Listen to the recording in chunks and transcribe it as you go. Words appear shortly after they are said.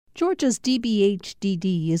Georgia's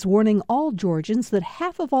DBHDD is warning all Georgians that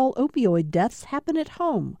half of all opioid deaths happen at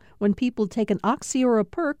home when people take an oxy or a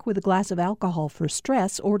perk with a glass of alcohol for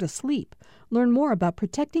stress or to sleep. Learn more about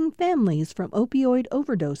protecting families from opioid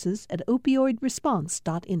overdoses at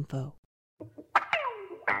opioidresponse.info.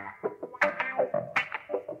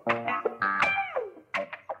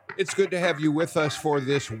 It's good to have you with us for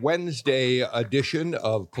this Wednesday edition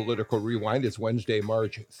of Political Rewind. It's Wednesday,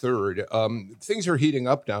 March 3rd. Things are heating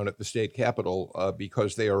up down at the state capitol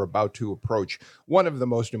because they are about to approach one of the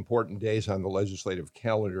most important days on the legislative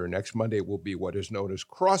calendar. Next Monday will be what is known as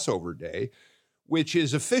Crossover Day, which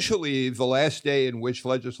is officially the last day in which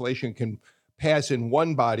legislation can pass in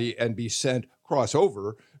one body and be sent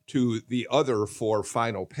crossover to the other for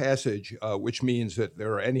final passage, which means that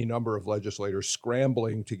there are any number of legislators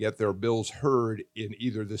scrambling to get their bills heard in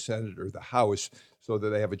either the Senate or the House so that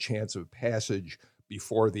they have a chance of passage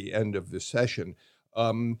before the end of the session.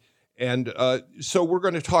 So we're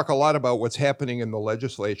going to talk a lot about what's happening in the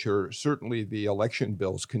legislature. Certainly the election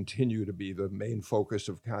bills continue to be the main focus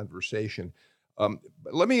of conversation. But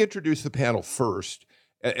let me introduce the panel first,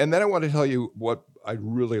 and then I want to tell you what I'd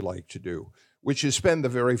really like to do, which is spend the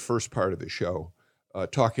very first part of the show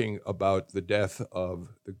talking about the death of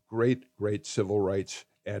the great civil rights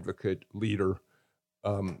advocate leader,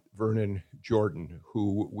 Vernon Jordan,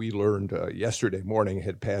 who we learned yesterday morning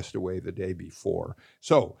had passed away the day before.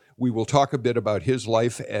 So we will talk a bit about his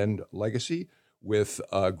life and legacy with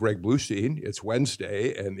Greg Bluestein. It's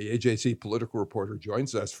Wednesday, and the AJC political reporter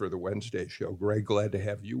joins us for the Wednesday show. Greg, glad to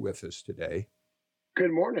have you with us today.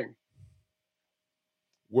 Good morning.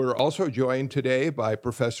 We're also joined today by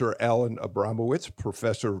Professor Alan Abramowitz,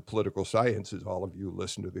 professor of political science, as all of you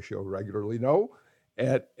listen to the show regularly know,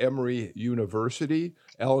 at Emory University.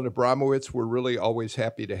 Alan Abramowitz, we're really always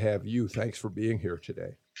happy to have you. Thanks for being here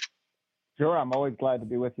today. Sure, I'm always glad to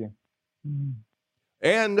be with you.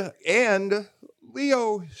 And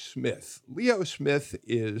Leo Smith. Leo Smith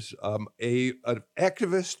is an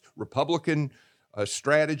activist, Republican, a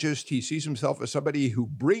strategist. He sees himself as somebody who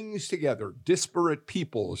brings together disparate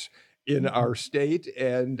peoples in our state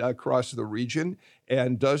and across the region,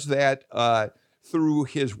 and does that through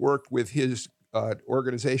his work with his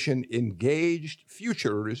organization Engaged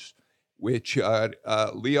Futures, which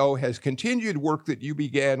Leo has continued work that you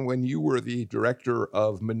began when you were the director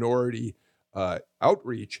of minority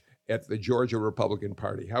outreach at the Georgia Republican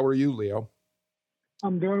Party. How are you, Leo?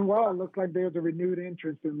 I'm doing well. It looks like there's a renewed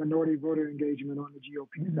interest in minority voter engagement on the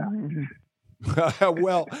GOP side.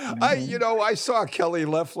 Well, I saw Kelly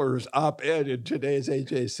Loeffler's op-ed in today's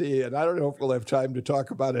AJC, and I don't know if we'll have time to talk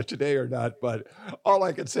about it today or not, but all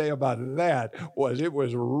I could say about that was it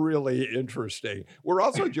was really interesting. We're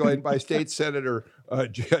also joined by State Senator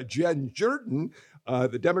Jen Jordan,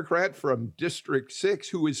 the Democrat from District 6,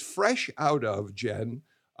 who is fresh out of, Jen,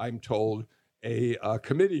 I'm told, a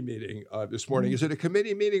committee meeting this morning. Is it a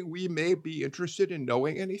committee meeting we may be interested in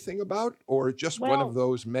knowing anything about, or just one of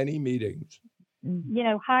those many meetings?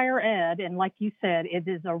 Higher ed, and like you said, it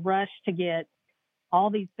is a rush to get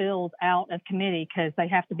all these bills out of committee because they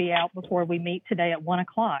have to be out before we meet today at 1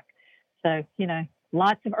 o'clock. So,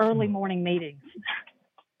 lots of early morning meetings.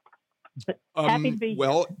 But happy to be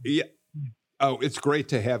here. Yeah. Oh, it's great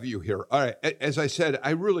to have you here. All right. As I said,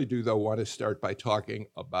 I really do, though, want to start by talking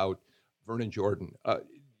about Vernon Jordan.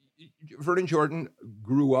 Vernon Jordan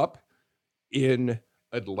grew up in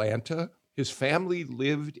Atlanta. His family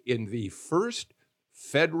lived in the first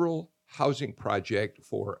federal housing project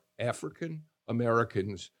for African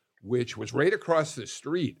Americans, which was right across the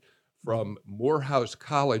street from Morehouse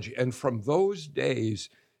College. And from those days,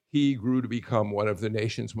 he grew to become one of the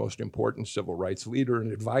nation's most important civil rights leader,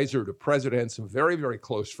 an advisor to presidents, a very, very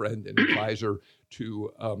close friend and advisor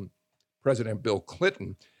to President Bill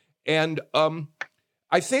Clinton. And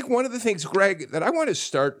I think one of the things, Greg, that I want to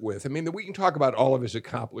start with, we can talk about all of his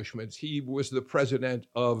accomplishments. He was the president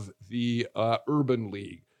of the Urban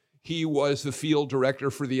League. He was the field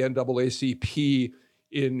director for the NAACP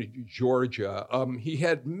in Georgia. He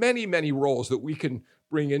had many, many roles that we can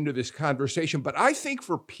bring into this conversation. But I think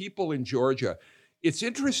for people in Georgia, it's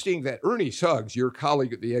interesting that Ernie Suggs, your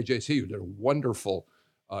colleague at the AJC, who did a wonderful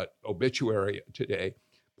obituary today,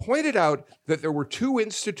 pointed out that there were two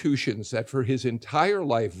institutions that for his entire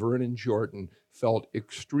life, Vernon Jordan felt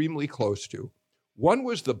extremely close to. One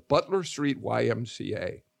was the Butler Street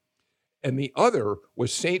YMCA, and the other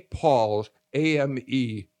was St. Paul's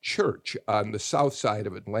AME Church on the south side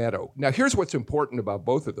of Atlanta. Now, here's what's important about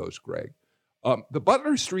both of those, Greg. The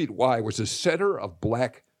Butler Street Y was a center of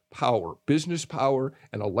Black power, business power,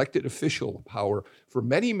 and elected official power for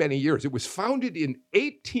many, many years. It was founded in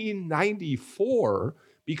 1894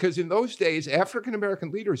 because in those days,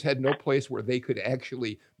 African-American leaders had no place where they could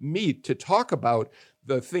actually meet to talk about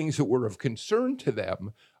the things that were of concern to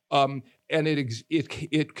them. And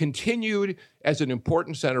it continued as an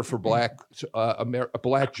important center for Black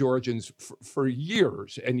Georgians for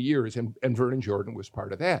years and years, and Vernon Jordan was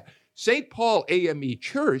part of that. St. Paul AME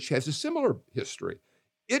Church has a similar history.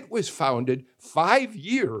 It was founded 5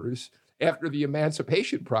 years after the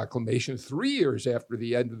Emancipation Proclamation, 3 years after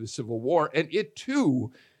the end of the Civil War, and it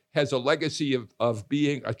too has a legacy of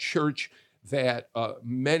being a church that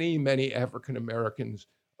many African Americans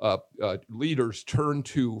leaders turn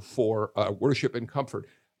to for worship and comfort.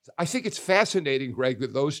 I think it's fascinating, Greg,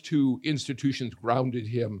 that those two institutions grounded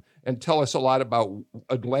him and tell us a lot about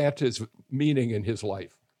Atlanta's meaning in his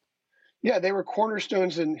life. Yeah, they were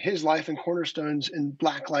cornerstones in his life and cornerstones in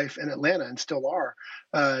Black life in Atlanta, and still are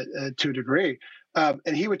to a degree.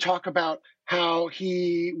 And he would talk about how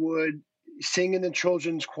he would sing in the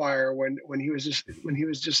children's choir when he was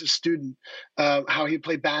just a student, how he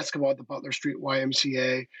played basketball at the Butler Street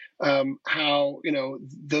YMCA, how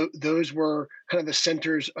those were kind of the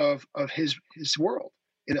centers of his world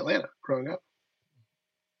in Atlanta growing up.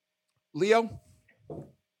 Leo?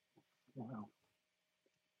 Wow.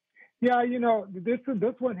 Yeah, this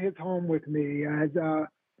one hits home with me as a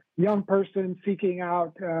young person seeking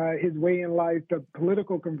out his way in life. The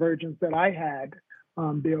political convergence that I had,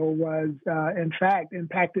 Bill, was in fact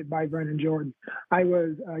impacted by Vernon Jordan. I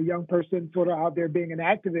was a young person sort of out there being an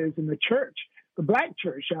activist in the church, the Black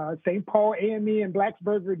church, St. Paul AME in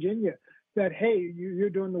Blacksburg, Virginia, said, hey, you're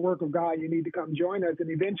doing the work of God. You need to come join us. And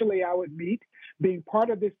eventually I would meet, being part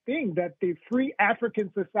of this thing that the Free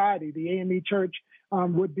African Society, the AME Church,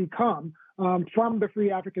 would become. From the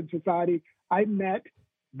Free African Society, I met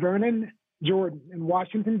Vernon Jordan in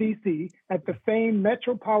Washington, D.C. at the famed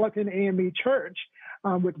Metropolitan AME Church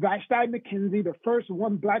with Vashti McKenzie, the first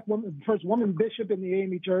woman bishop in the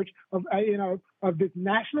AME Church of this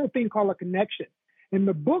national thing called A Connection. And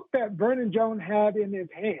the book that Vernon Jordan had in his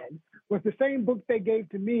hand was the same book they gave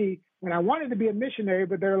to me when I wanted to be a missionary,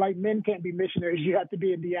 but they're like, men can't be missionaries. You have to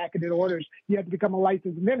be in diaconate orders. You have to become a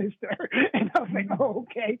licensed minister. And I was like, oh,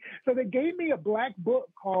 okay. So they gave me a Black book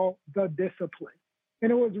called The Discipline.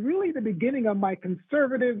 And it was really the beginning of my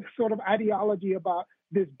conservative sort of ideology about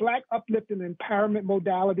this Black uplift and empowerment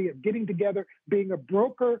modality of getting together, being a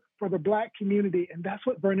broker for the Black community. And that's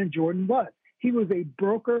what Vernon Jordan was. He was a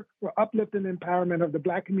broker for uplift and empowerment of the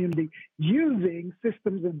Black community using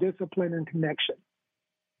systems of discipline and connection.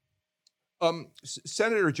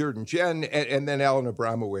 Senator Jordan, Jen, and then Alan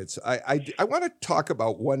Abramowitz, I want to talk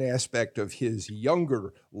about one aspect of his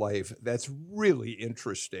younger life that's really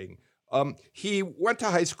interesting. He went to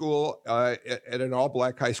high school at an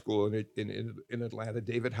all-Black high school in Atlanta,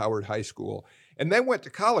 David Howard High School, and then went to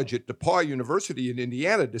college at DePauw University in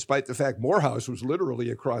Indiana, despite the fact Morehouse was literally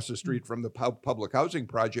across the street from the public housing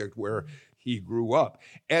project where he grew up.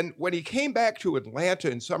 And when he came back to Atlanta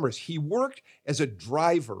in summers, he worked as a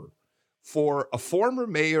driver for a former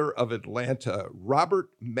mayor of Atlanta, Robert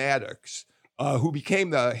Maddox, who became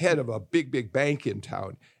the head of a big bank in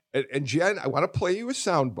town. And Jen, I want to play you a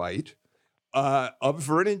soundbite of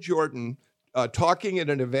Vernon Jordan talking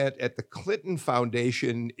at an event at the Clinton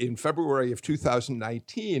Foundation in February of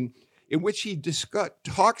 2019, in which he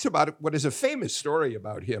talks about what is a famous story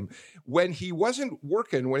about him. When he wasn't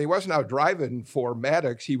working, when he wasn't out driving for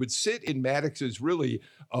Maddox, he would sit in Maddox's really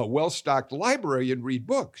well-stocked library and read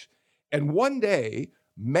books. And one day,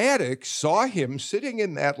 Maddox saw him sitting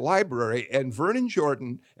in that library, and Vernon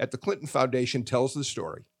Jordan at the Clinton Foundation tells the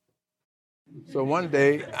story. So one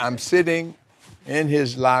day, I'm sitting in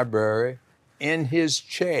his library, in his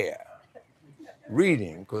chair,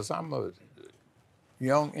 reading, because I'm a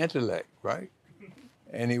young intellect, right?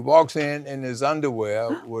 And he walks in his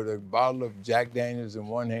underwear with a bottle of Jack Daniels in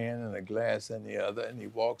one hand and a glass in the other, and he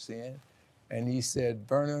walks in, and he said,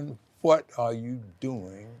 Vernon, what are you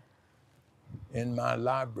doing in my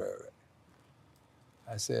library?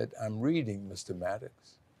 I said, I'm reading, Mr. Maddox.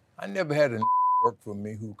 I never had a work for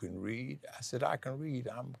me who can read. I said, I can read,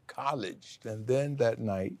 I'm colleged. And then that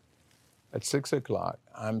night at 6 o'clock,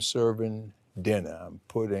 I'm serving dinner. I'm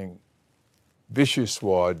putting vicious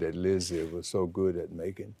sword that Lizzie was so good at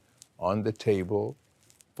making on the table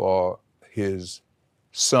for his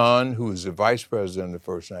son, who is the vice president of the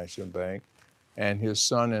First National Bank, and his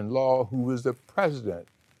son-in-law, who was the president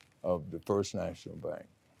of the First National Bank.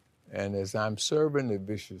 And as I'm serving the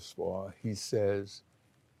vicious sword, he says,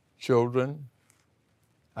 children,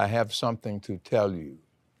 I have something to tell you.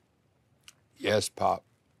 Yes, Pop,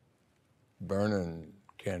 Vernon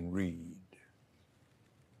can read.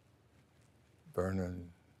 Vernon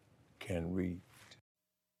can read.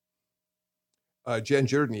 Jen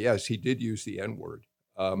Jordan, yes, he did use the N-word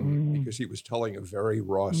because he was telling a very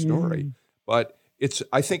raw story. But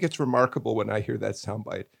I think it's remarkable when I hear that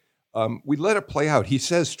soundbite. We let it play out. He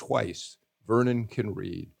says twice, Vernon can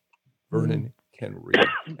read. Vernon can read.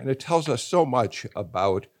 And it tells us so much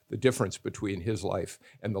about the difference between his life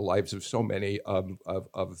and the lives of so many of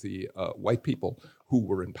the white people who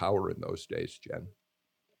were in power in those days, Jen.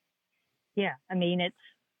 Yeah, I mean,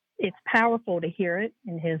 it's powerful to hear it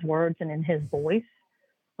in his words and in his voice.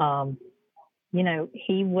 You know,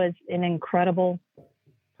 he was an incredible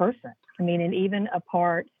person. I mean, and even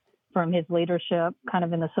apart from his leadership kind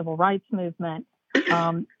of in the civil rights movement,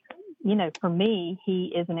 you know, for me,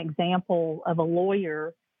 he is an example of a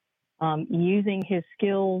lawyer using his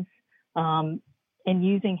skills and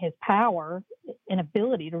using his power and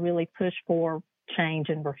ability to really push for change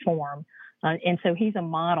and reform. And so he's a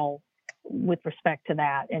model with respect to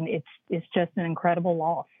that. And it's just an incredible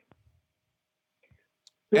loss.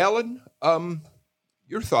 Alan,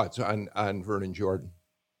 your thoughts on Vernon Jordan?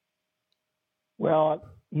 Well,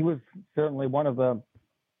 he was certainly one of the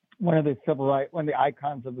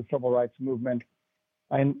icons of the civil rights movement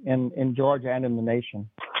in Georgia and in the nation.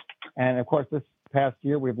 And of course, this past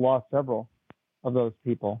year we've lost several of those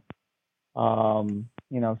people.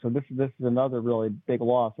 You know, so this is another really big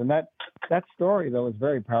loss. And that story though is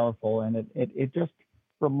very powerful, and it just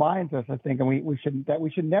reminds us, I think, and we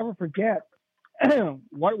should never forget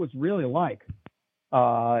what it was really like.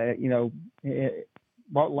 You know,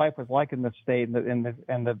 what life was like in the state and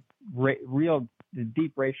the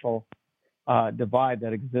deep racial divide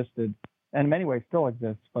that existed, and in many ways still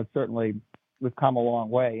exists, but certainly we've come a long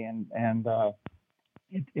way, and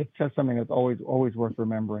it's just something that's always worth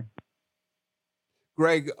remembering.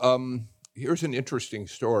 Greg, here's an interesting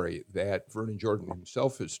story that Vernon Jordan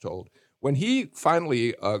himself has told. When he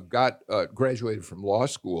finally graduated from law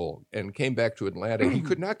school and came back to Atlanta, he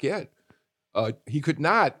could not get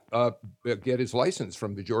his license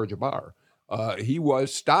from the Georgia bar. He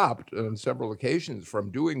was stopped on several occasions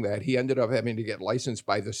from doing that. He ended up having to get licensed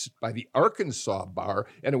by the Arkansas bar,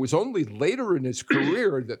 and it was only later in his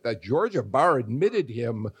career that the Georgia bar admitted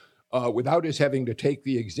him without his having to take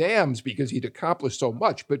the exams because he'd accomplished so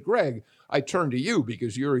much. But Greg, I turn to you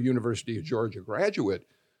because you're a University of Georgia graduate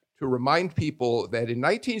to remind people that in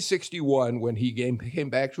 1961, when he came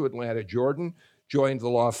back to Atlanta, Jordan joined the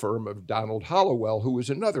law firm of Donald Hollowell, who was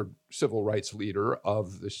another civil rights leader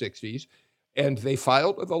of the 60s. And they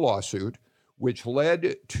filed the lawsuit, which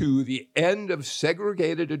led to the end of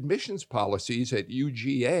segregated admissions policies at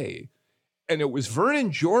UGA. And it was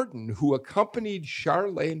Vernon Jordan who accompanied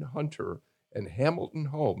Charlene Hunter and Hamilton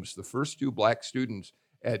Holmes, the first two black students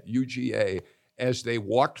at UGA, as they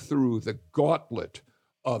walked through the gauntlet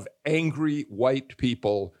of angry white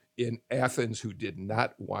people in Athens who did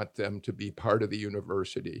not want them to be part of the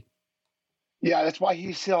university. Yeah, that's why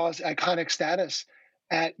he still has iconic status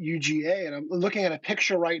at UGA. And I'm looking at a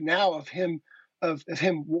picture right now of him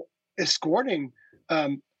escorting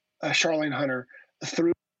Charlene Hunter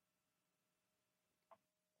through.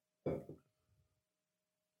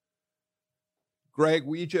 Greg,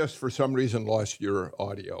 we just, for some reason, lost your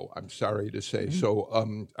audio. I'm sorry to say.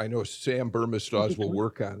 So I know Sam Burmistaws will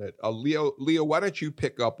work on it. Leo, why don't you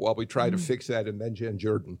pick up while we try to fix that, and then Jen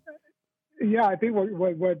Jordan. Yeah, I think what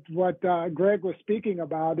Greg was speaking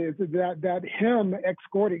about is that him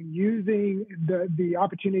escorting, using the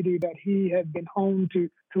opportunity that he had been home to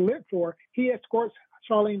live for, he escorts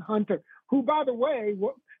Charlene Hunter, who, by the way,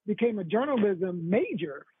 became a journalism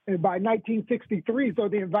major by 1963. So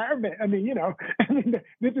the environment,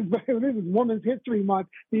 this is Women's History Month.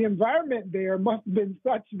 The environment there must have been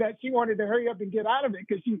such that she wanted to hurry up and get out of it,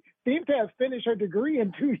 because she seemed to have finished her degree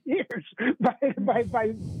in 2 years by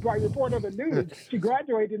report of the news. She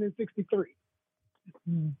graduated in 63.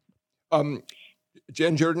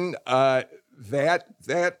 Jen Jordan, that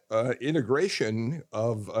integration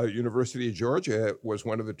of University of Georgia was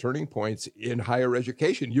one of the turning points in higher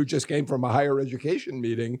education. You just came from a higher education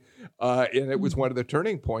meeting, and it was one of the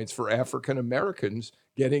turning points for African Americans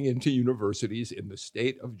getting into universities in the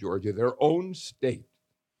state of Georgia, their own state.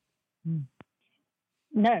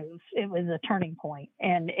 No, it was a turning point.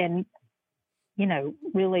 And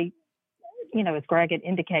really, as Greg had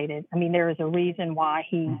indicated, I mean, there is a reason why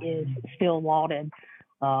he is still lauded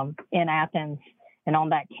in Athens and on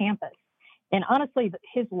that campus. And honestly,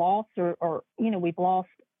 his loss, or we've lost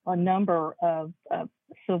a number of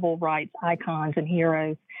civil rights icons and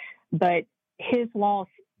heroes, but his loss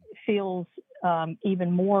feels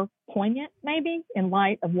even more poignant, maybe, in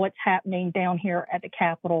light of what's happening down here at the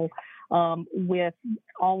Capitol with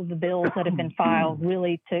all of the bills that have been filed,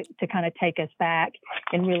 really to kind of take us back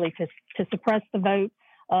and really to suppress the vote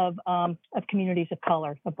of communities of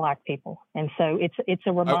color, of Black people. And so it's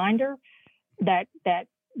a reminder that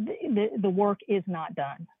the work is not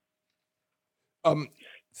done.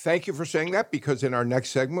 Thank you for saying that, because in our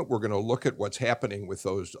next segment, we're going to look at what's happening with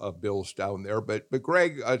those bills down there. But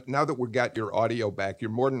Greg, now that we've got your audio back, you're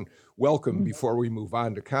more than welcome, before we move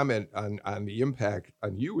on, to comment on the impact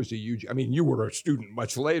on you as you were a student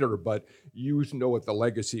much later, but you know what the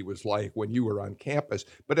legacy was like when you were on campus.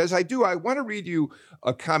 But as I do, I want to read you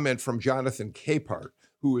a comment from Jonathan Capehart,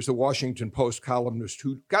 who is a Washington Post columnist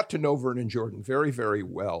who got to know Vernon Jordan very, very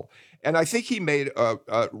well. And I think he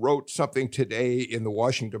wrote something today in the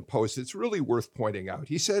Washington Post that's really worth pointing out.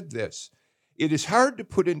 He said this: "It is hard to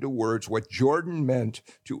put into words what Jordan meant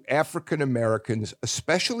to African Americans,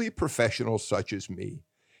 especially professionals such as me.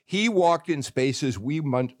 He walked in spaces we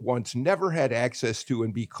once never had access to,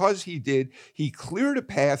 and because he did, he cleared a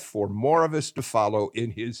path for more of us to follow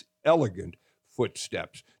in his elegant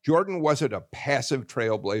footsteps. Jordan wasn't a passive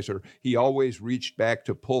trailblazer. He always reached back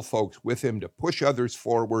to pull folks with him, to push others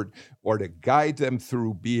forward, or to guide them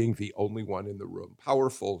through being the only one in the room."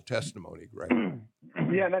 Powerful testimony, Greg.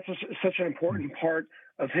 Yeah, that's such an important part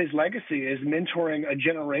of his legacy, is mentoring a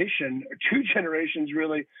generation, or two generations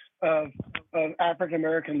really, of African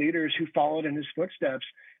American leaders who followed in his footsteps.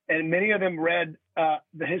 And many of them read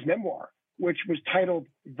his memoir, which was titled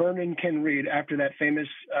 "Vernon Can Read," after that famous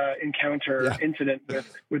incident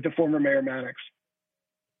with the former Mayor Maddox.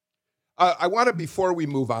 I want to, before we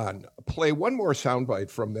move on, play one more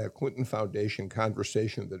soundbite from that Clinton Foundation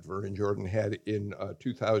conversation that Vernon Jordan had in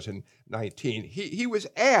 2019. He was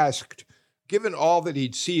asked, given all that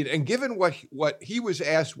he'd seen, and given what he was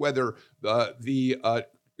asked, whether the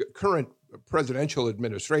current presidential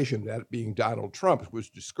administration, that being Donald Trump, was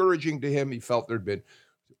discouraging to him. He felt there'd been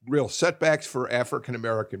real setbacks for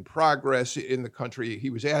African-American progress in the country. He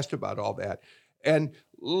was asked about all that. And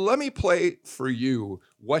let me play for you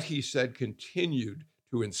what he said continued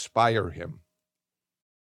to inspire him.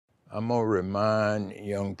 I'm going to remind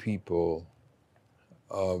young people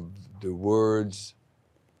of the words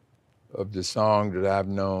of the song that I've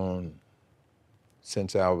known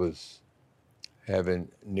since I was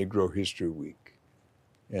having Negro History Week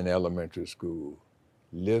in elementary school.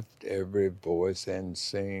 "Lift every voice and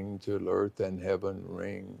sing till earth and heaven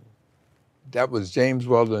ring." That was James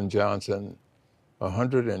Weldon Johnson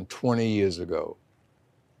 120 years ago,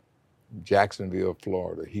 Jacksonville,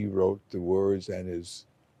 Florida. He wrote the words and his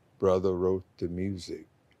brother wrote the music.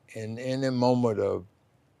 And in a moment of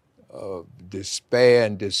despair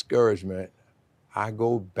and discouragement, I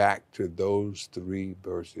go back to those three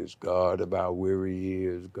verses: "God of our weary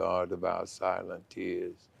years, God of our silent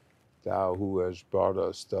tears, Thou who has brought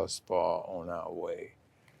us thus far on our way."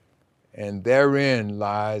 And therein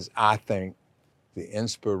lies, I think, the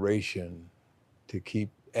inspiration to keep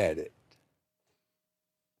at it.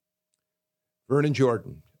 Vernon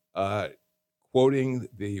Jordan, quoting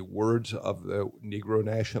the words of the Negro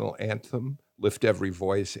National Anthem, "Lift every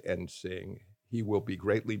voice and sing." He will be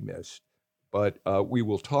greatly missed. But we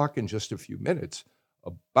will talk in just a few minutes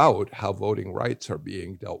about how voting rights are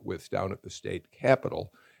being dealt with down at the state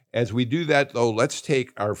capitol. As we do that, though, let's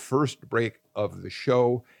take our first break of the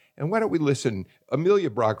show. And why don't we listen? Amelia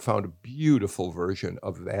Brock found a beautiful version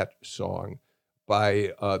of that song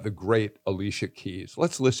by the great Alicia Keys.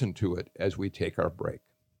 Let's listen to it as we take our break.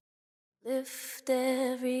 Lift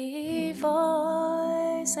every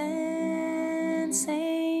voice and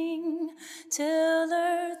sing till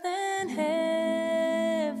earth and heaven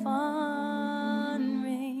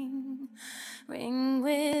ring, ring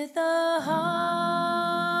with the harmony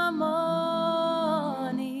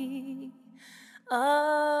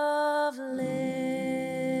of liberty.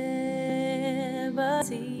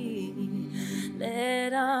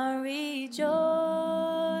 Let our rejoicing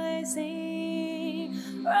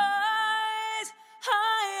rise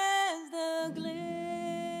high as the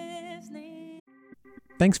glistening.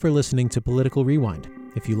 Thanks for listening to Political Rewind.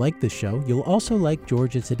 If you like this show, you'll also like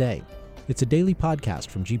Georgia Today. It's a daily podcast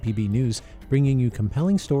from GPB News, bringing you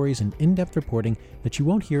compelling stories and in-depth reporting that you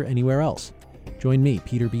won't hear anywhere else. Join me,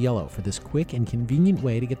 Peter Biello, for this quick and convenient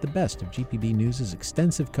way to get the best of GPB News'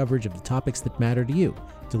 extensive coverage of the topics that matter to you,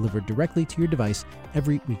 delivered directly to your device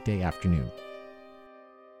every weekday afternoon.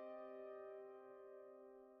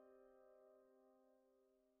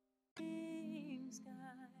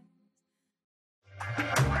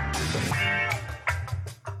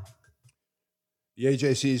 The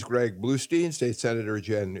AJC's Greg Bluestein, State Senator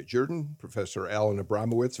Jen Jordan, Professor Alan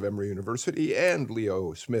Abramowitz of Emory University, and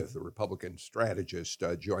Leo Smith, the Republican strategist,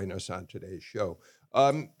 join us on today's show.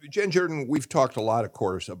 Jen Jordan, we've talked a lot, of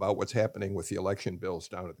course, about what's happening with the election bills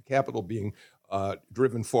down at the Capitol being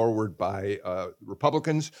driven forward by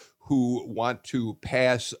Republicans who want to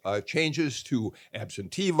pass changes to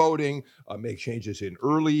absentee voting, make changes in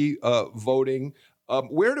early voting.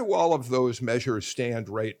 Where do all of those measures stand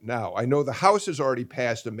right now? I know the House has already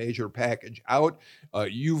passed a major package out.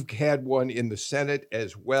 You've had one in the Senate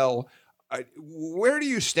as well. Where do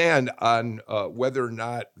you stand on whether or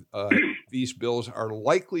not these bills are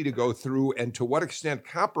likely to go through, and to what extent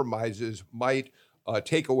compromises might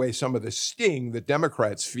take away some of the sting that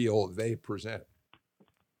Democrats feel they present?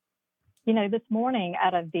 You know, this morning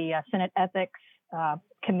out of the Senate Ethics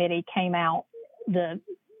Committee came out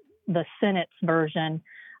the Senate's version,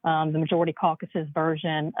 the Majority Caucus's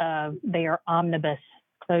version of their omnibus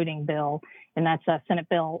voting bill, and that's Senate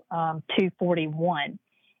Bill 241.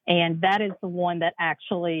 And that is the one that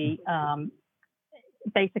actually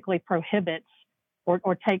basically prohibits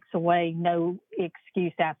or takes away no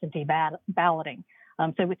excuse absentee balloting.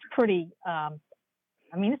 So it's pretty,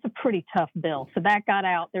 it's a pretty tough bill. So that got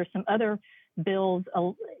out. There's some other bills,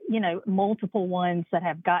 multiple ones that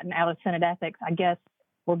have gotten out of Senate Ethics. I guess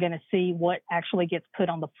we're going to see what actually gets put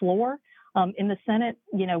on the floor. In the Senate,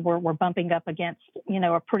 we're bumping up against,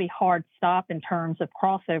 a pretty hard stop in terms of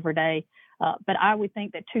crossover day. But I would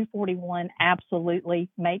think that 241 absolutely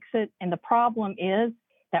makes it. And the problem is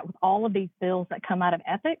that with all of these bills that come out of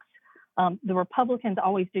ethics, the Republicans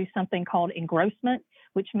always do something called engrossment,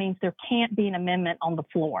 which means there can't be an amendment on the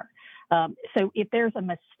floor. So if there's a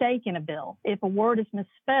mistake in a bill, if a word is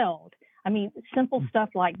misspelled, simple stuff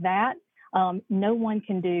like that, no one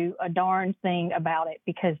can do a darn thing about it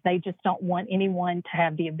because they just don't want anyone to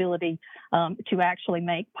have the ability to actually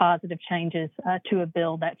make positive changes to a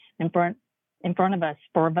bill that's in front of us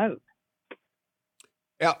for a vote.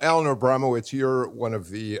 Alan Abramowitz, you're one of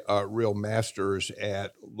the real masters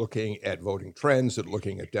at looking at voting trends, at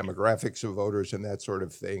looking at demographics of voters and that sort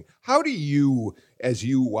of thing. How do you, as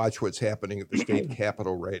you watch what's happening at the state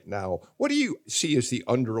capitol right now, what do you see as the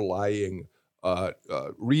underlying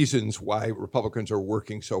reasons why Republicans are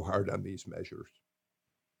working so hard on these measures?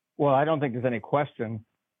 Well, I don't think there's any question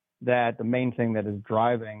that the main thing that is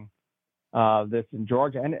driving this in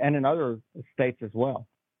Georgia and in other states as well,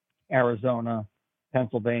 Arizona,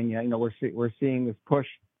 Pennsylvania, we're seeing this push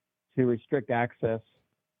to restrict access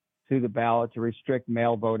to the ballot, to restrict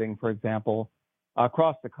mail voting, for example,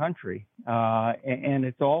 across the country. And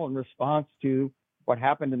it's all in response to what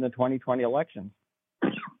happened in the 2020 elections.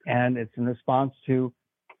 And it's in response to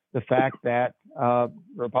the fact that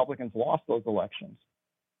Republicans lost those elections,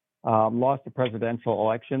 lost the presidential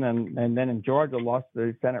election, and then in Georgia lost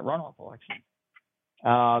the Senate runoff election.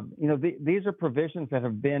 These are provisions that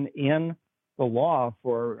have been in the law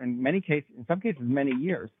for, in some cases, many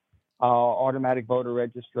years. Automatic voter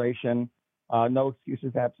registration, no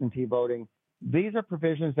excuses absentee voting. These are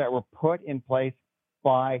provisions that were put in place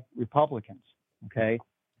by Republicans, okay?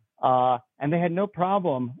 And they had no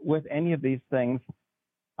problem with any of these things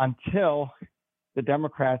until the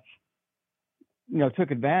Democrats,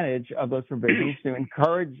 took advantage of those provisions to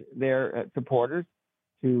encourage their supporters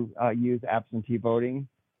to use absentee voting,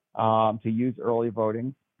 to use early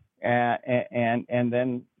voting, and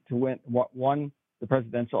then to won the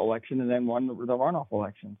presidential election and then won the runoff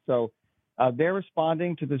election. So they're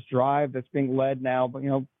responding to this drive that's being led now,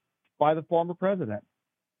 by the former president.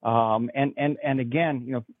 And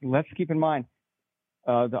again, let's keep in mind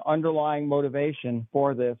the underlying motivation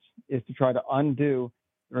for this is to try to undo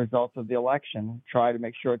the results of the election, try to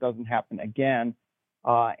make sure it doesn't happen again.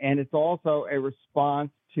 And it's also a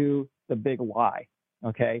response to the big lie.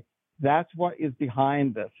 Okay. That's what is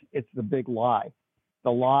behind this. It's the big lie. The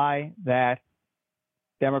lie that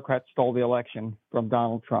Democrats stole the election from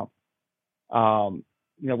Donald Trump.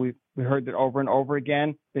 We heard that over and over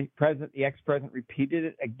again. The ex-president repeated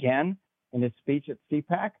it again in his speech at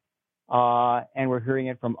CPAC, and we're hearing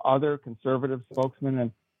it from other conservative spokesmen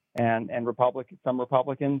and some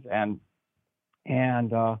Republicans, and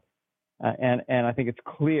I think it's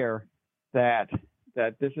clear that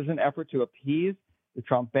this is an effort to appease the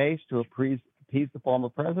Trump base, to appease the former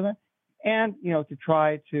president, and to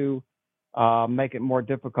try to make it more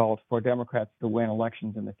difficult for Democrats to win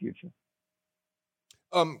elections in the future.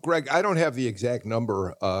 Greg, I don't have the exact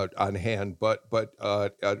number on hand, but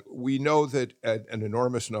we know that an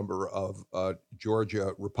enormous number of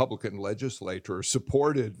Georgia Republican legislators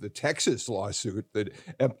supported the Texas lawsuit that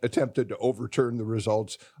attempted to overturn the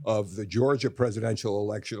results of the Georgia presidential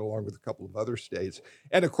election, along with a couple of other states.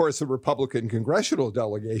 And of course, the Republican congressional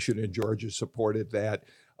delegation in Georgia supported that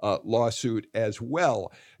lawsuit as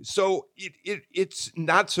well. So it's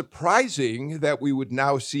not surprising that we would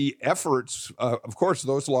now see efforts. Of course,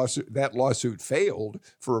 that lawsuit failed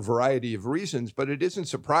for a variety of reasons, but it isn't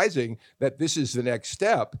surprising that this is the next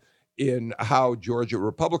step in how Georgia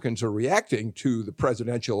Republicans are reacting to the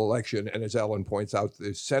presidential election and, as Ellen points out,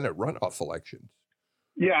 the Senate runoff elections.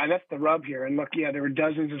 Yeah, and that's the rub here. And look, there were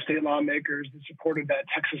dozens of state lawmakers that supported that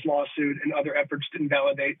Texas lawsuit and other efforts to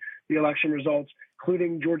invalidate the election results,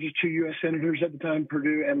 including Georgia's 2 U.S. senators at the time,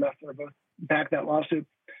 Perdue and Loeffler, both backed that lawsuit.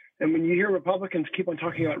 And when you hear Republicans keep on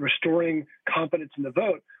talking about restoring confidence in the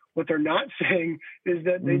vote, what they're not saying is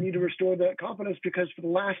that they need to restore that confidence because for the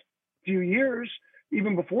last few years,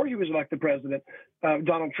 even before he was elected president,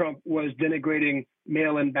 Donald Trump was denigrating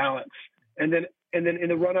mail-in ballots. And then in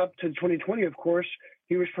the run-up to 2020, of course,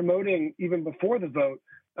 he was promoting, even before the vote,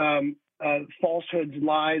 falsehoods,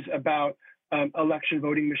 lies about election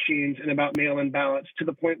voting machines and about mail-in ballots, to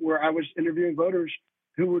the point where I was interviewing voters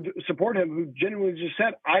who would support him, who genuinely just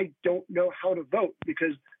said, I don't know how to vote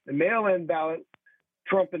because the mail-in ballot,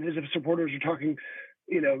 Trump and his supporters are talking,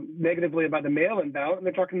 negatively about the mail-in ballot, and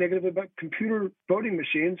they're talking negatively about computer voting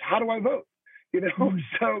machines. How do I vote?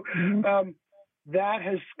 So that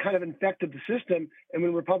has kind of infected the system. And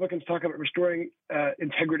when Republicans talk about restoring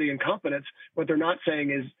integrity and confidence, what they're not saying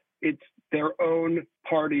is it's their own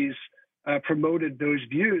parties promoted those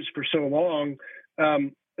views for so long.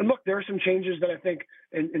 And look, there are some changes that I think,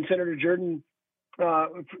 and Senator Jordan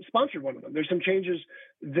sponsored one of them. There's some changes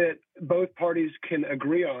that both parties can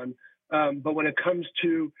agree on. But when it comes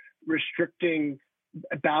to restricting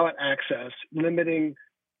ballot access, limiting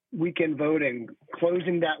weekend voting,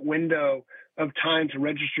 closing that window of time to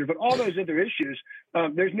register, but all those other issues,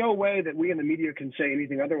 there's no way that we in the media can say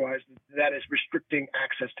anything otherwise. That is restricting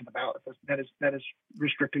access to the ballot. That is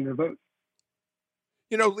restricting the vote.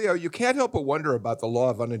 Leo, you can't help but wonder about the law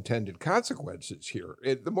of unintended consequences here.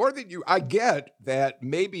 The more that I get that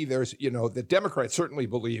maybe there's, the Democrats certainly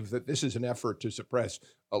believe that this is an effort to suppress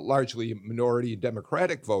largely minority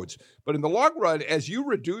Democratic votes. But in the long run, as you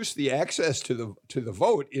reduce the access to the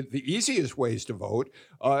vote, the easiest ways to vote,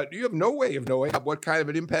 you have no way of knowing what kind of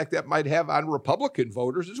an impact that might have on Republican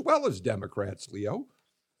voters as well as Democrats, Leo.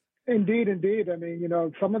 Indeed. I mean,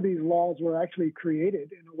 some of these laws were actually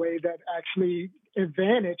created in a way that actually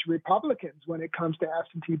advantage Republicans when it comes to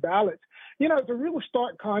absentee ballots. It's a real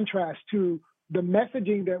stark contrast to the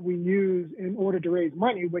messaging that we use in order to raise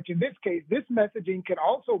money, which in this case, this messaging can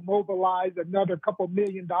also mobilize another couple $1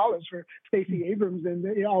 million for Stacey Abrams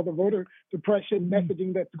and all the voter suppression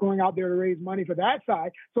messaging that's going out there to raise money for that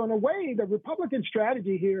side. So in a way, the Republican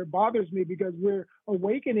strategy here bothers me because we're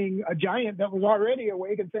awakening a giant that was already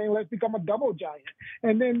awake and saying, let's become a double giant.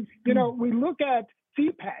 And then, we look at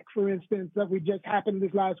CPAC, for instance, that we just happened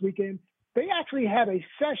this last weekend. They actually had a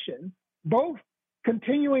session, both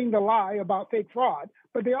continuing the lie about fake fraud,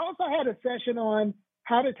 but they also had a session on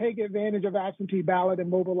how to take advantage of absentee ballot and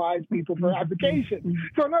mobilize people for application.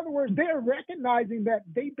 So in other words, they're recognizing that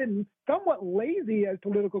they've been somewhat lazy as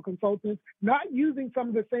political consultants, not using some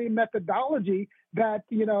of the same methodology that,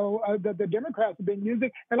 the Democrats have been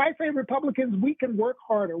using. And I say, Republicans, we can work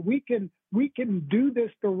harder. We can do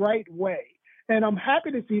this the right way. And I'm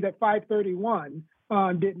happy to see that 531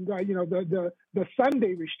 didn't, the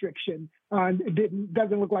Sunday restriction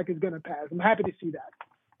doesn't look like it's going to pass. I'm happy to see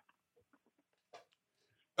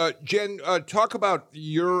that. Jen, talk about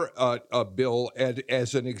your bill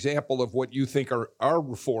as an example of what you think are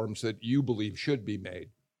reforms that you believe should be made.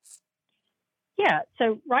 Yeah,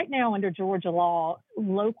 so right now under Georgia law,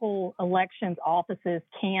 local elections offices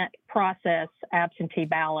can't process absentee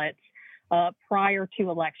ballots prior to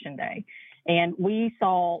Election Day. And we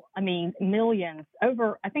saw, millions,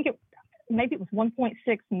 maybe it was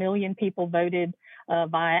 1.6 million people voted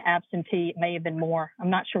via absentee. It may have been more. I'm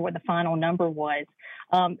not sure what the final number was.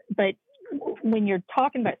 But when you're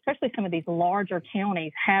talking about, especially some of these larger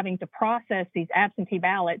counties having to process these absentee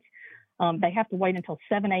ballots, they have to wait until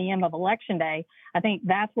 7 a.m. of Election Day. I think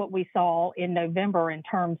that's what we saw in November in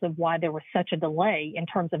terms of why there was such a delay in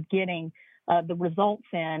terms of getting the results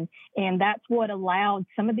in. And that's what allowed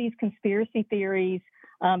some of these conspiracy theories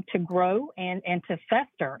to grow and to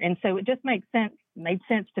fester. And so it just made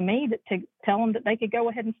sense to me to tell them that they could go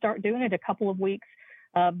ahead and start doing it a couple of weeks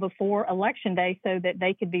before Election Day so that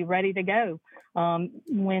they could be ready to go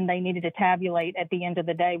when they needed to tabulate at the end of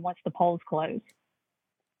the day once the polls close.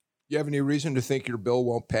 You have any reason to think your bill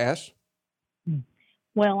won't pass?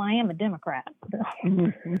 Well, I am a Democrat.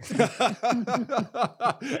 Ellen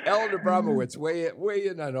Abramowitz, weigh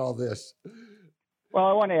in on all this. Well,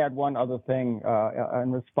 I want to add one other thing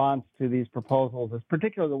in response to these proposals,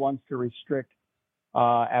 particularly the ones to restrict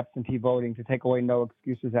absentee voting, to take away no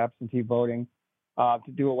excuses absentee voting,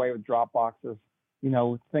 to do away with drop boxes,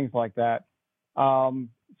 things like that.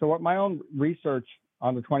 So what my own research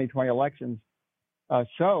on the 2020 elections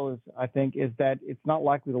shows, I think, is that it's not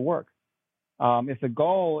likely to work. If the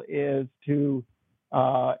goal is to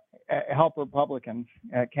help Republicans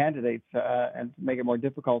candidates and make it more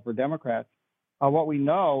difficult for Democrats, what we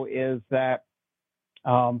know is that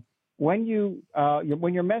when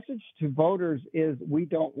your message to voters is "we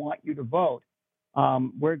don't want you to vote,"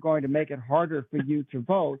 we're going to make it harder for you to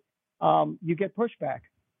vote, you get pushback,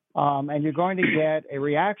 and you're going to get a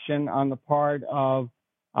reaction on the part of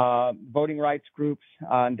voting rights groups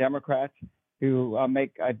and Democrats to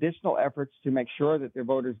make additional efforts to make sure that their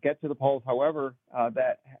voters get to the polls, however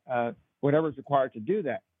whatever is required to do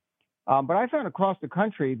that. But I found across the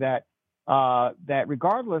country that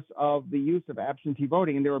regardless of the use of absentee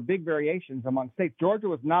voting, and there were big variations among states, Georgia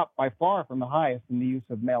was not by far from the highest in the use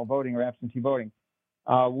of mail voting or absentee voting.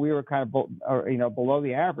 We were kind of below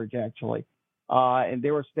the average actually, and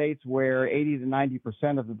there were states where 80 to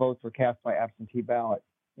 90% of the votes were cast by absentee ballot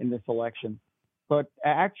in this election. But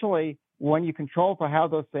actually, when you control for how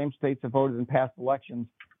those same states have voted in past elections,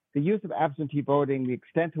 the use of absentee voting, the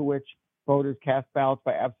extent to which voters cast ballots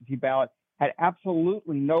by absentee ballot, had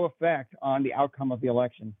absolutely no effect on the outcome of the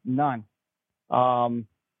election, none.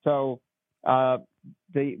 So the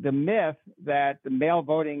myth that the mail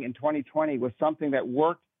voting in 2020 was something that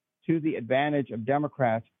worked to the advantage of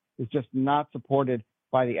Democrats is just not supported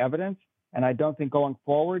by the evidence. And I don't think going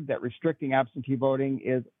forward that restricting absentee voting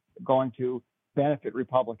is going to benefit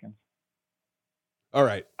Republicans. All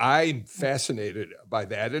right. I'm fascinated by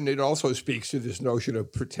that. And it also speaks to this notion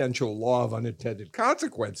of potential law of unintended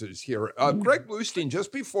consequences here. Greg Bluestein,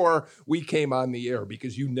 just before we came on the air,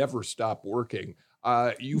 because you never stop working,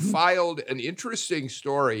 you filed an interesting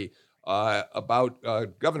story about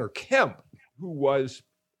Governor Kemp, who was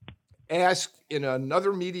asked in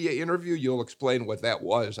another media interview, you'll explain what that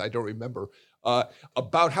was, I don't remember,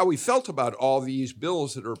 about how he felt about all these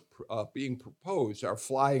bills that are being proposed, are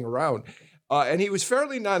flying around. And he was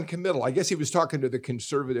fairly noncommittal. I guess he was talking to the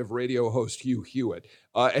conservative radio host Hugh Hewitt.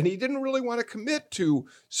 And he didn't really want to commit to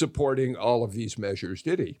supporting all of these measures,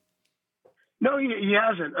 did he? No, he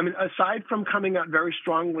hasn't. I mean, aside from coming out very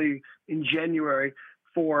strongly in January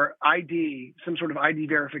for ID, some sort of ID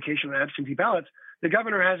verification on absentee ballots, the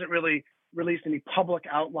governor hasn't really released any public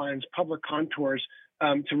outlines, public contours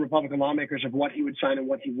to Republican lawmakers of what he would sign and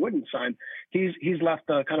what he wouldn't sign. He's left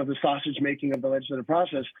the kind of the sausage making of the legislative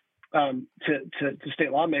process to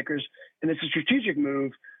state lawmakers, and it's a strategic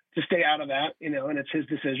move to stay out of that, and it's his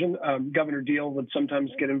decision. Governor Deal would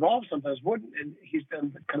sometimes get involved, sometimes wouldn't, and he's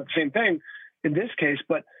done kind of the same thing in this case,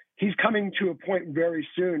 but he's coming to a point very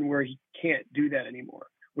soon where he can't do that anymore,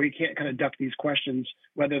 where he can't kind of duck these questions,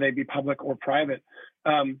 whether they be public or private.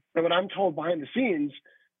 And what I'm told behind the scenes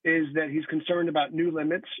is that he's concerned about new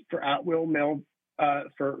limits for at-will mail,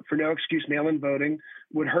 for no excuse mail-in voting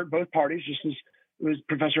would hurt both parties, just as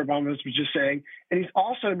Professor Abramowitz was just saying. And he's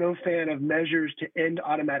also no fan of measures to end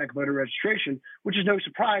automatic voter registration, which is no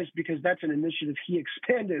surprise because that's an initiative he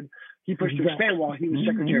pushed to expand while he was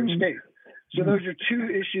Secretary of State. So those are two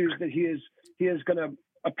issues that he is going to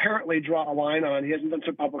apparently draw a line on. He hasn't done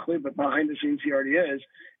so publicly, but behind the scenes he already is.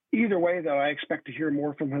 Either way, though, I expect to hear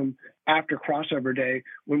more from him after crossover day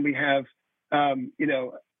when we have,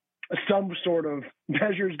 some sort of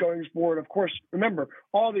measures going forward. Of course, remember,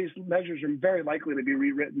 all these measures are very likely to be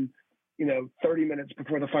rewritten, 30 minutes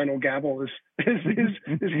before the final gavel is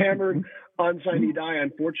hammered on sine die,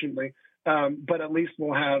 unfortunately. But at least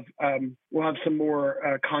we'll have some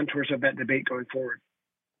more contours of that debate going forward.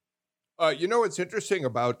 What's interesting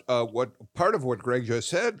about what part of what Greg just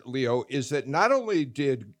said, Leo, is that not only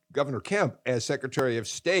did Governor Kemp, as Secretary of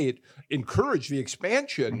State, encourage the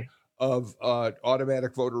expansion of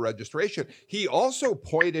automatic voter registration, he also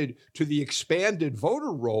pointed to the expanded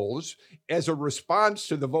voter rolls as a response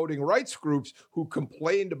to the voting rights groups who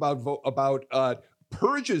complained about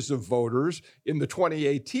purges of voters in the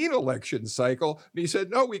 2018 election cycle. And he said,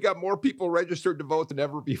 no, we got more people registered to vote than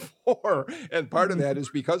ever before. And part of that is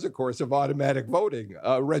because, of course, of automatic voting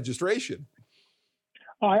registration.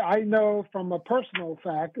 I know from a personal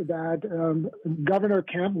fact that Governor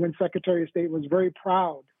Kemp, when Secretary of State, was very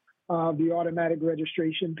proud of the automatic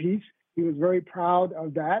registration piece. He was very proud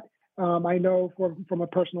of that. I know from a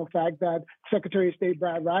personal fact that Secretary of State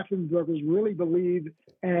Brad Raffensperger really believes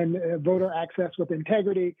in voter access with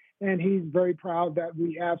integrity, and he's very proud that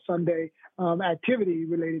we have Sunday activity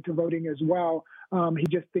related to voting as well. He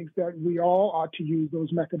just thinks that we all ought to use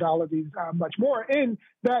those methodologies much more, and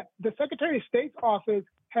that the Secretary of State's office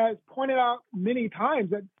has pointed out many times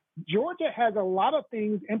that Georgia has a lot of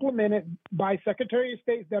things implemented by Secretary of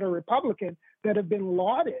States that are Republican that have been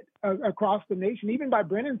lauded across the nation, even by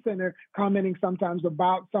Brennan Center commenting sometimes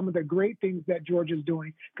about some of the great things that Georgia's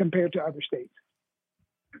doing compared to other states.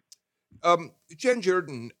 Jen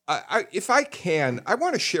Jordan, if I can, I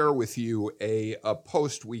want to share with you a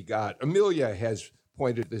post we got. Amelia has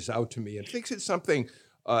pointed this out to me and thinks it's something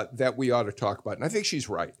that we ought to talk about, and I think she's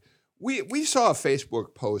right. We saw a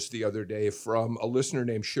Facebook post the other day from a listener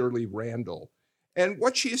named Shirley Randall. And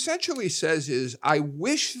what she essentially says is, I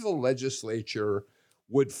wish the legislature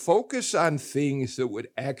would focus on things that would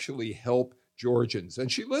actually help Georgians.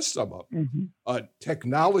 And she lists some of them.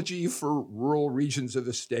 Technology for rural regions of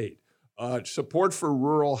the state, support for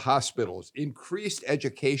rural hospitals, increased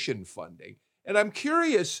education funding. And I'm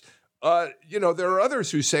curious, there are others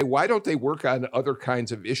who say, why don't they work on other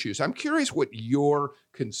kinds of issues? I'm curious what your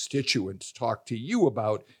constituents talk to you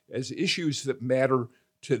about as issues that matter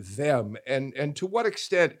to them, and to what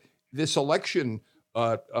extent this election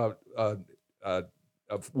of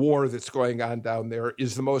war that's going on down there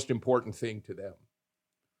is the most important thing to them.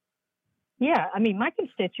 Yeah, I mean, my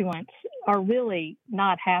constituents are really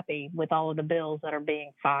not happy with all of the bills that are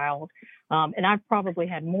being filed. And I've probably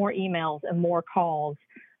had more emails and more calls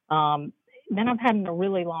than I've had in a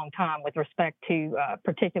really long time with respect to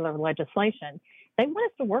particular legislation. They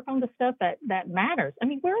want us to work on the stuff that matters. I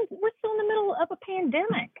mean, we're still in the middle of a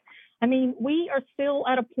pandemic. I mean, we are still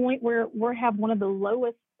at a point where we have one of the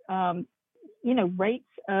lowest, rates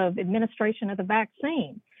of administration of the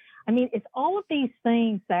vaccine. I mean, it's all of these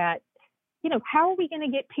things that, how are we going to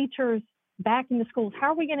get teachers back into schools? How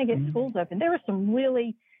are we going to get schools open? There are some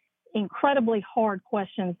really incredibly hard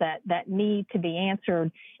questions that need to be answered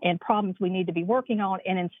and problems we need to be working on.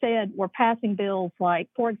 And instead, we're passing bills like,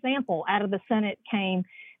 for example, out of the Senate came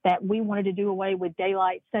that we wanted to do away with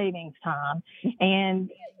daylight savings time. And,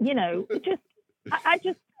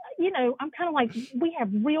 I'm kind of like, we have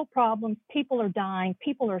real problems. People are dying.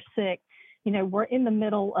 People are sick. We're in the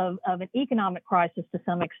middle of an economic crisis to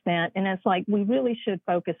some extent. And it's like, we really should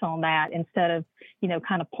focus on that instead of,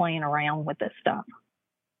 kind of playing around with this stuff.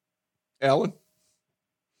 Alan?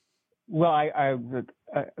 Well, I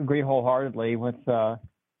agree wholeheartedly with that.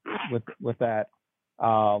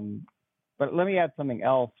 But let me add something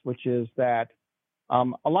else, which is that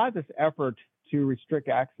a lot of this effort to restrict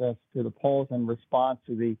access to the polls in response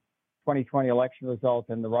to the 2020 election results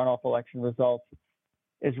and the runoff election results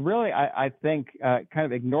is really, I think, kind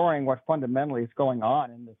of ignoring what fundamentally is going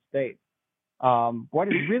on in the state. What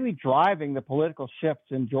is really driving the political shifts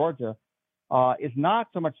in Georgia is not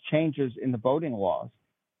so much changes in the voting laws.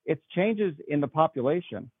 It's changes in the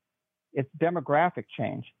population. It's demographic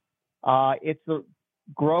change. It's the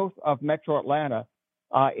growth of Metro Atlanta.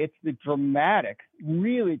 It's the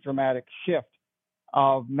really dramatic shift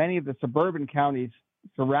of many of the suburban counties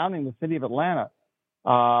surrounding the city of Atlanta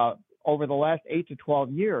over the last 8 to 12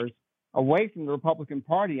 years away from the Republican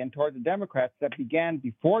Party and toward the Democrats that began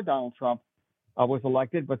before Donald Trump was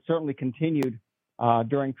elected, but certainly continued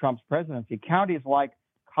during Trump's presidency. Counties like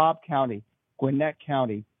Cobb County, Gwinnett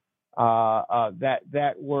County,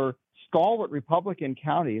 that were stalwart Republican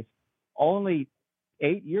counties only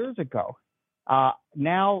 8 years ago,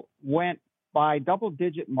 now went by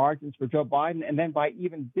double-digit margins for Joe Biden and then by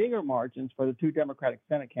even bigger margins for the two Democratic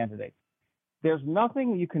Senate candidates. There's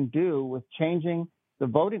nothing you can do with changing the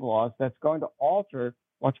voting laws that's going to alter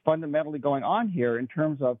what's fundamentally going on here in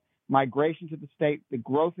terms of migration to the state. The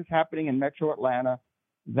growth is happening in Metro Atlanta.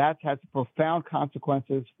 That has profound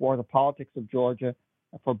consequences for the politics of Georgia,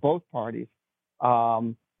 for both parties.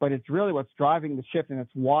 But it's really what's driving the shift, and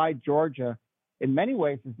it's why Georgia, in many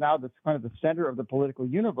ways, is now kind of the center of the political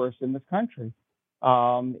universe in this country.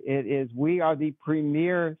 We are the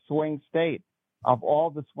premier swing state of all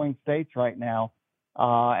the swing states right now,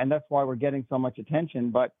 and that's why we're getting so much attention.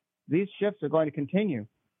 But these shifts are going to continue.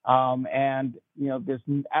 And there's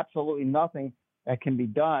absolutely nothing that can be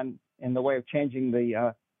done in the way of changing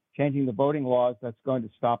the voting laws that's going to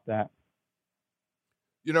stop that.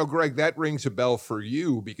 Greg, that rings a bell for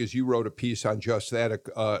you because you wrote a piece on just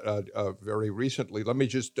that very recently. Let me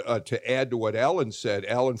just to add to what Alan said.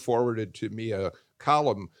 Alan forwarded to me a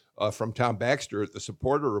column from Tom Baxter at the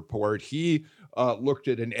Supporter Report. He looked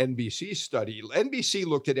at an NBC study. NBC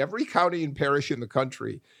looked at every county and parish in the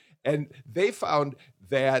country, and they found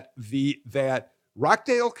that that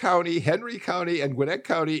Rockdale County, Henry County, and Gwinnett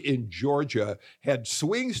County in Georgia had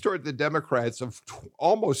swings toward the Democrats of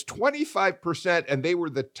almost 25%, and they were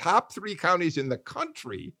the top 3 counties in the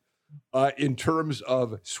country in terms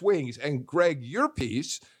of swings. And Greg, your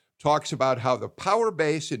piece talks about how the power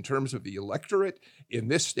base in terms of the electorate in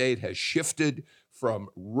this state has shifted from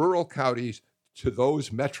rural counties to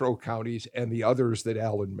those metro counties and the others that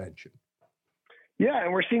Alan mentioned. Yeah,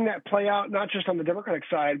 and we're seeing that play out not just on the Democratic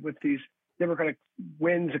side with these Democratic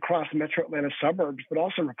wins across the metro Atlanta suburbs, but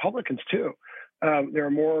also Republicans too. There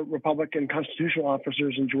are more Republican constitutional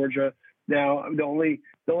officers in Georgia now. The only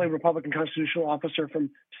Republican constitutional officer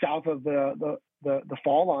from south of the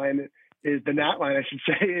fall line is the Nat line, I should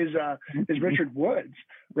say, is Richard Woods,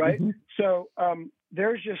 right? Mm-hmm. So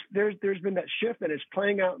there's been that shift, and it's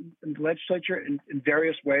playing out in the legislature in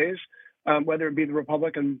various ways, whether it be the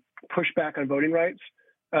Republican pushback on voting rights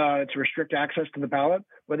to restrict access to the ballot,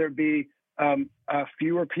 whether it be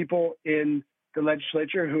fewer people in the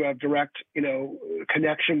legislature who have direct,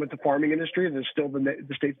 connection with the farming industry. That's still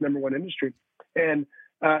the state's #1 industry. And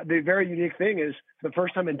the very unique thing is, for the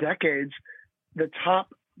first time in decades, the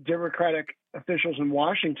top Democratic officials in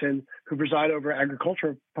Washington who preside over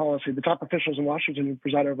agricultural policy, the top officials in Washington who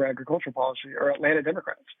preside over agricultural policy are Atlanta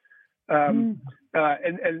Democrats. And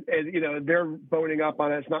they're voting up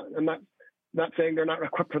on it. I'm not saying they're not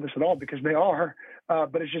equipped for this at all, because they are,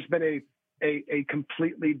 but it's just been a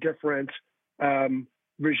completely different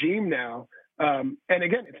regime now. And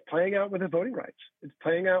again, it's playing out with the voting rights. It's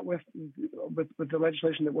playing out with the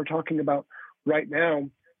legislation that we're talking about right now,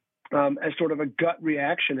 as sort of a gut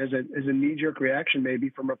reaction, as a knee-jerk reaction maybe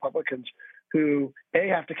from Republicans who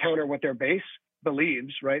have to counter what their base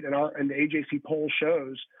believes, right? And the AJC poll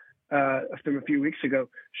shows from a few weeks ago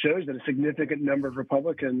shows that a significant number of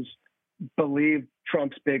Republicans believe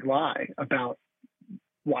Trump's big lie about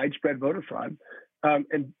widespread voter fraud,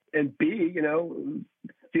 and B,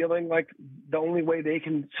 feeling like the only way they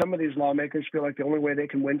can, some of these lawmakers feel like the only way they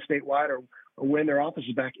can win statewide or win their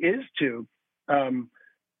offices back is to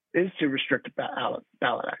restrict ballot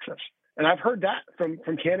access. And I've heard that from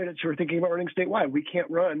candidates who are thinking about running statewide. We can't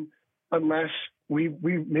run unless we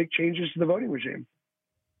make changes to the voting regime.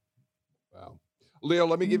 Wow. Leo,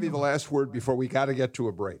 let me give you the last word before we got to get to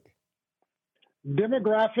a break.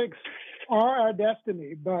 Demographics are our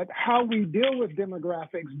destiny, but how we deal with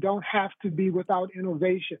demographics don't have to be without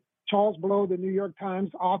innovation. Charles Blow, the New York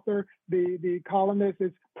Times author, the columnist,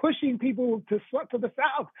 is pushing people to the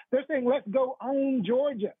South. They're saying, let's go own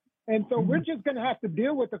Georgia. And so we're just going to have to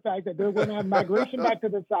deal with the fact that they're going to have migration back to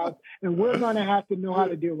the South, and we're going to have to know how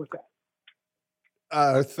to deal with that.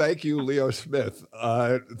 Thank you, Leo Smith.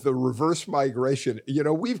 The reverse migration,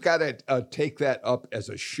 we've got to take that up as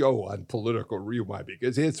a show on Political Rewind,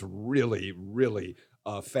 because it's really, really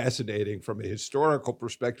fascinating from a historical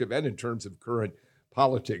perspective and in terms of current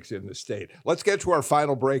politics in the state. Let's get to our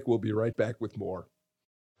final break. We'll be right back with more.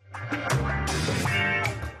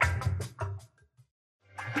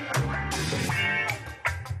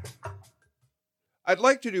 I'd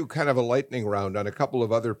like to do kind of a lightning round on a couple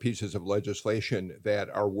of other pieces of legislation that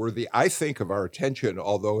are worthy, I think, of our attention,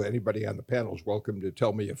 although anybody on the panel is welcome to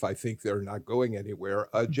tell me if I think they're not going anywhere.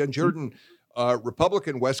 Jen Jordan,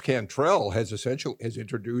 Republican Wes Cantrell has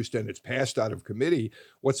introduced, and it's passed out of committee,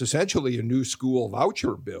 what's essentially a new school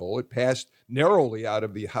voucher bill. It passed narrowly out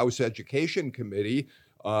of the House Education Committee.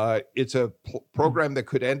 It's a program that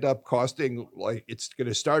could end up costing, it's going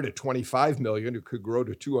to start at $25 million. It could grow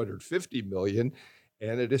to $250 million.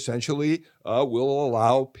 And it essentially will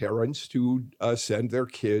allow parents to send their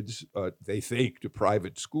kids, they think, to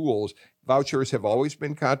private schools. Vouchers have always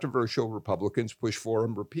been controversial. Republicans push for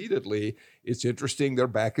them repeatedly. It's interesting they're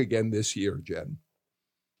back again this year, Jen.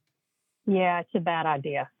 Yeah, it's a bad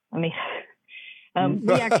idea. I mean,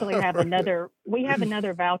 we actually have another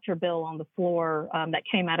voucher bill on the floor that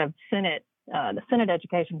came out of the Senate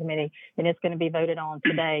Education Committee, and it's going to be voted on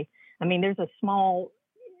today. I mean, there's a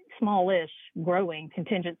smallish growing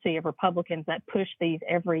contingency of Republicans that push these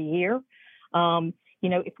every year.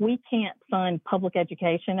 If we can't fund public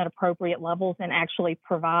education at appropriate levels and actually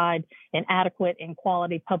provide an adequate and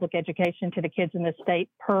quality public education to the kids in this state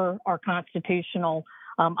per our constitutional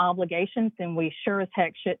obligations, then we sure as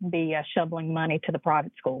heck shouldn't be shoveling money to the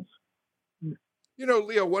private schools.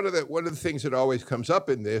 Leo, one of the things that always comes up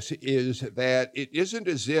in this is that it isn't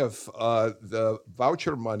as if the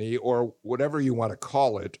voucher money, or whatever you want to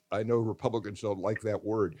call it, I know Republicans don't like that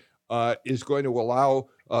word, is going to allow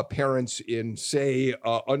parents in, say,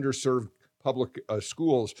 underserved public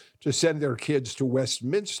schools to send their kids to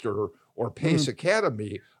Westminster or Pace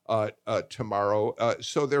Academy tomorrow.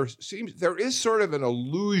 So there is sort of an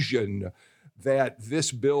illusion that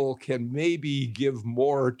this bill can maybe give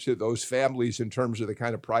more to those families in terms of the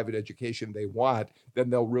kind of private education they want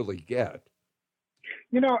than they'll really get.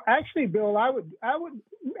 Actually, Bill, I would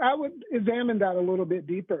examine that a little bit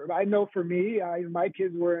deeper. I know for me, my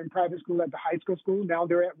kids were in private school at the high school. Now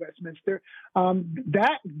they're at Westminster.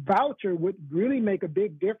 That voucher would really make a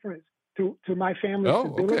big difference to my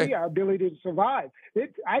family's stability, our ability to survive.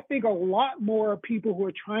 I think a lot more people who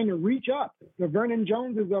are trying to reach up, the Vernon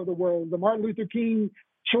Joneses of the world, the Martin Luther King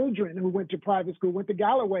children who went to private school, went to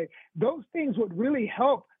Galloway, those things would really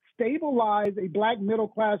help stabilize a Black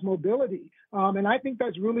middle-class mobility. And I think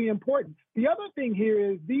that's really important. The other thing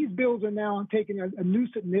here is these bills are now taking a new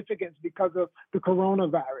significance because of the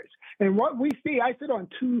coronavirus. And what we see, I sit on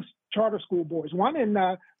two charter school boards, one in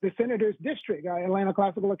the Senator's District, Atlanta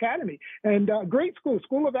Classical Academy, and great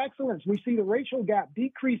school of excellence. We see the racial gap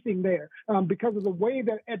decreasing there because of the way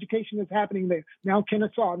that education is happening there. Now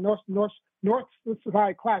Kennesaw,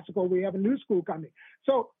 Northside Classical, we have a new school coming.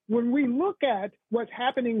 So when we look at what's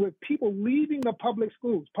happening with people leaving the public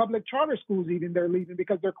schools, public charter schools even, they're leaving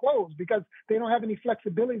because they're closed, because they don't have any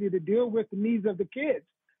flexibility to deal with the needs of the kids.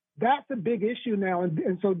 That's a big issue now.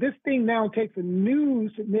 And so this thing now takes a new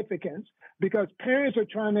significance because parents are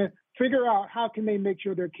trying to figure out how can they make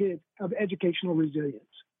sure their kids have educational resilience.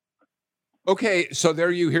 Okay, so there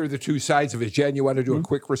you hear the two sides of it. Jen, you want to do a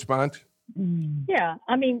quick response? Yeah,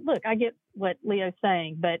 I mean, look, I get what Leo's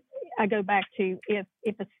saying, but I go back to if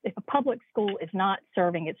a public school is not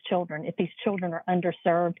serving its children, if these children are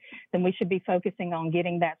underserved, then we should be focusing on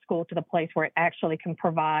getting that school to the place where it actually can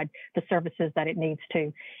provide the services that it needs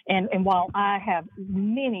to. And while I have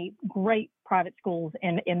many great private schools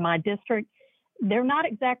in my district, they're not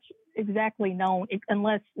exactly known,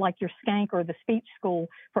 unless like your Skank or the speech school,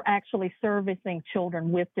 for actually servicing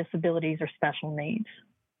children with disabilities or special needs.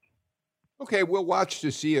 Okay, we'll watch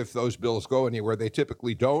to see if those bills go anywhere. They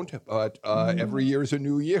typically don't, but every year is a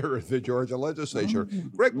new year in the Georgia legislature.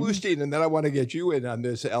 Greg Bluestein, and then I want to get you in on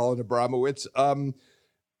this, Alan Abramowitz.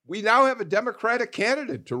 We now have a Democratic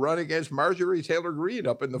candidate to run against Marjorie Taylor Greene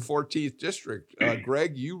up in the 14th District.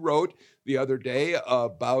 Greg, you wrote the other day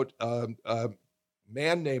about a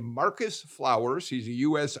man named Marcus Flowers. He's a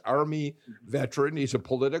U.S. Army veteran. He's a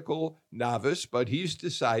political novice, but he's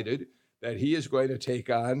decided that he is going to take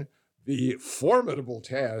on the formidable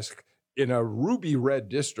task in a ruby red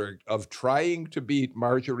district of trying to beat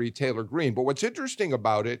Marjorie Taylor Greene. But what's interesting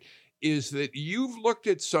about it is that you've looked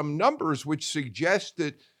at some numbers which suggest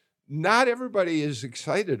that not everybody is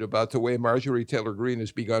excited about the way Marjorie Taylor Greene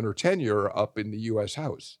has begun her tenure up in the U.S.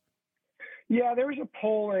 House. Yeah, there was a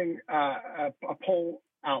poll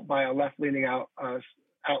out by a left-leaning outlet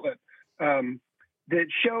that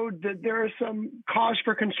showed that there is some cause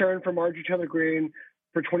for concern for Marjorie Taylor Greene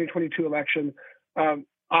for 2022 election. I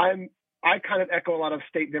kind of echo a lot of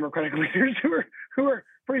state Democratic leaders who are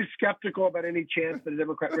pretty skeptical about any chance that a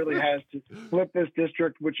Democrat really has to flip this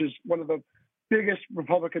district, which is one of the biggest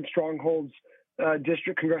Republican strongholds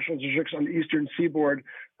congressional districts on the Eastern Seaboard.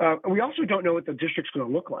 We also don't know what the district's going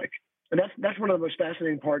to look like. And that's one of the most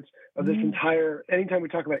fascinating parts of this entire, anytime we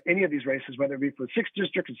talk about any of these races, whether it be for the 6th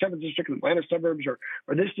District and 7th District in Atlanta suburbs or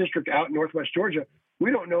this district out in Northwest Georgia,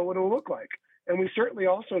 we don't know what it will look like. And we certainly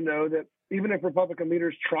also know that even if Republican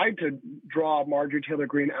leaders tried to draw Marjorie Taylor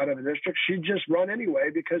Greene out of the district, she'd just run anyway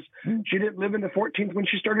because she didn't live in the 14th when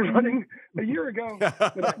she started running a year ago.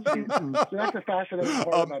 So that's a fascinating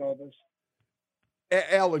part about all this.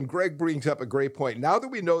 Alan, Greg brings up a great point. Now that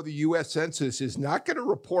we know the U.S. Census is not going to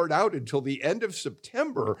report out until the end of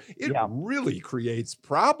September, it really creates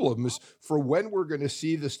problems for when we're going to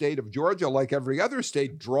see the state of Georgia, like every other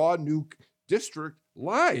state, draw new district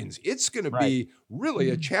lines. It's going to be really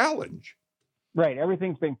a challenge. Right.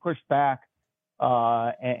 Everything's being pushed back,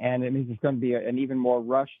 and it means it's going to be an even more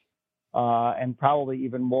rushed and probably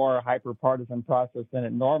even more hyper-partisan process than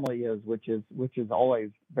it normally is, which is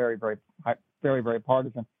always very, very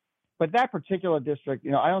partisan. But that particular district,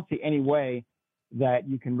 I don't see any way that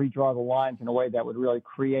you can redraw the lines in a way that would really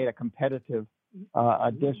create a competitive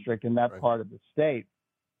district in that part of the state.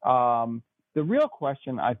 The real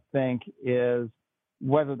question, I think, is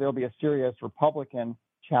whether there'll be a serious Republican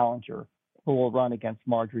challenger who will run against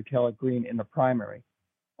Marjorie Taylor Greene in the primary.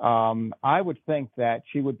 I would think that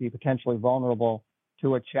she would be potentially vulnerable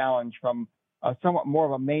to a challenge from somewhat more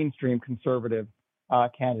of a mainstream conservative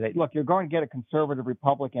candidate. Look, you're going to get a conservative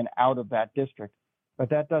Republican out of that district, but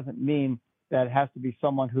that doesn't mean that it has to be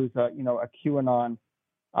someone who's a QAnon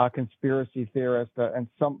conspiracy theorist and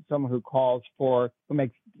someone who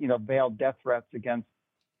makes veiled death threats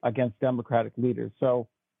against Democratic leaders. So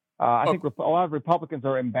I think a lot of Republicans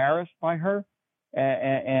are embarrassed by her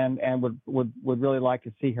and would really like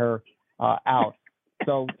to see her out.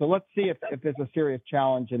 So let's see if there's a serious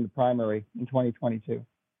challenge in the primary in 2022.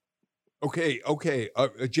 Okay.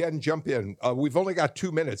 Jen, jump in. We've only got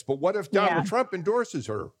 2 minutes, but what if Donald Trump endorses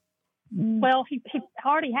her? Well, he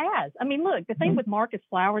already has. I mean, look, the thing with Marcus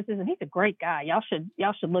Flowers is, and he's a great guy. Y'all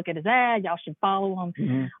should look at his ad. Y'all should follow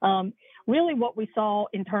him. Really, what we saw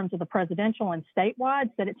in terms of the presidential and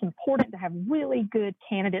statewide, that it's important to have really good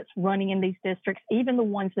candidates running in these districts, even the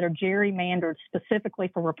ones that are gerrymandered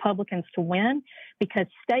specifically for Republicans to win, because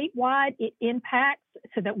statewide it impacts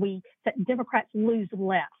so that Democrats lose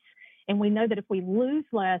less. And we know that if we lose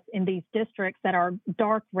less in these districts that are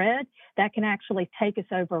dark red, that can actually take us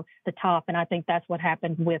over the top. And I think that's what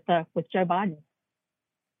happened with Joe Biden.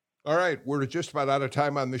 All right, we're just about out of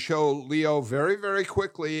time on the show. Leo, very, very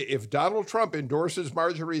quickly, if Donald Trump endorses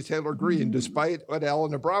Marjorie Taylor Greene, despite what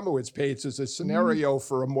Alan Abramowitz paints as a scenario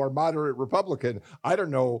for a more moderate Republican, I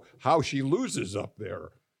don't know how she loses up there.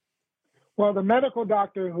 Well, the medical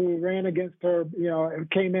doctor who ran against her,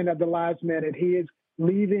 came in at the last minute. He is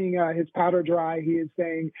leaving his powder dry. He is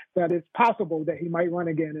saying that it's possible that he might run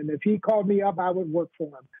again. And if he called me up, I would work for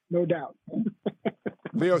him, no doubt.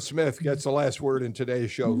 Leo Smith gets the last word in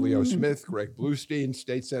today's show. Leo Smith, Greg Bluestein,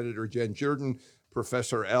 State Senator Jen Jordan,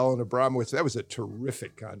 Professor Alan Abramowitz. That was a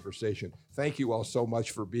terrific conversation. Thank you all so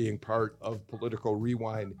much for being part of Political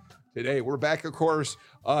Rewind today. We're back, of course,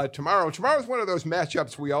 tomorrow. Tomorrow's one of those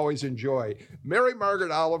matchups we always enjoy. Mary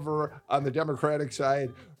Margaret Oliver on the Democratic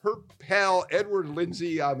side, her pal Edward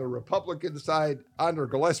Lindsay on the Republican side. Honor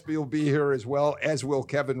Gillespie will be here as well, as will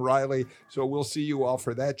Kevin Riley. So we'll see you all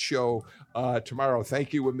for that show tomorrow.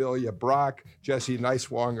 Thank you, Amelia Brock, Jesse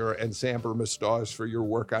Neiswanger, and Sam Bermas-Dawes for your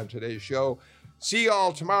work on today's show. See you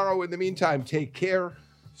all tomorrow. In the meantime, take care,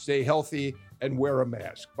 stay healthy, and wear a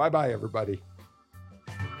mask. Bye-bye, everybody.